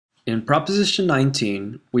In proposition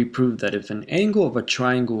 19, we prove that if an angle of a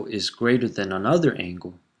triangle is greater than another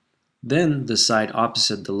angle, then the side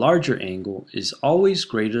opposite the larger angle is always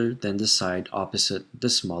greater than the side opposite the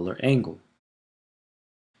smaller angle.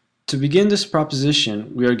 To begin this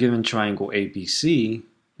proposition, we are given triangle ABC,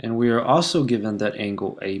 and we are also given that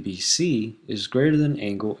angle ABC is greater than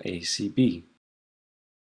angle ACB.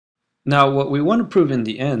 Now, what we want to prove in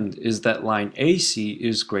the end is that line AC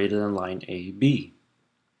is greater than line AB.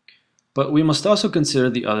 But we must also consider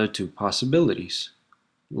the other two possibilities.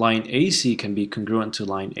 Line AC can be congruent to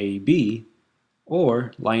line AB,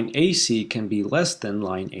 or line AC can be less than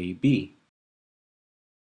line AB.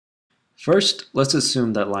 First, let's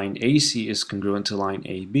assume that line AC is congruent to line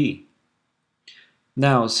AB.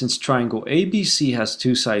 Now, since triangle ABC has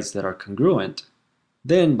two sides that are congruent,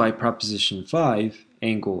 then by proposition 5,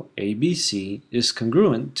 angle ABC is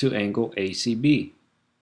congruent to angle ACB.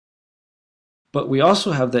 But we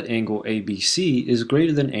also have that angle ABC is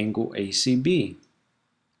greater than angle ACB.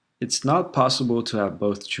 It's not possible to have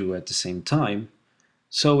both true at the same time,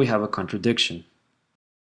 so we have a contradiction.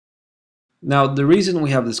 Now, the reason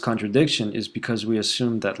we have this contradiction is because we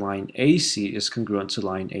assume that line AC is congruent to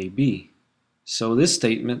line AB. So this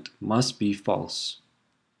statement must be false.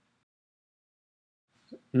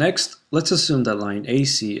 Next, let's assume that line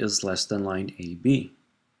AC is less than line AB.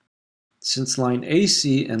 Since line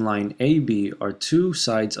AC and line AB are two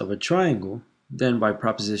sides of a triangle, then by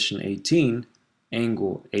proposition 18,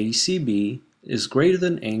 angle ACB is greater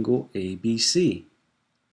than angle ABC.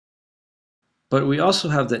 But we also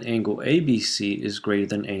have that angle ABC is greater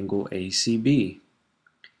than angle ACB.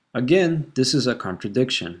 Again, this is a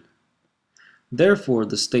contradiction. Therefore,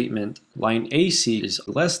 the statement line AC is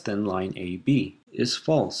less than line AB is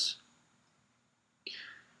false.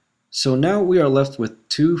 So now we are left with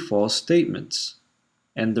two false statements,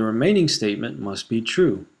 and the remaining statement must be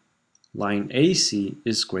true. Line AC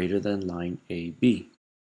is greater than line AB.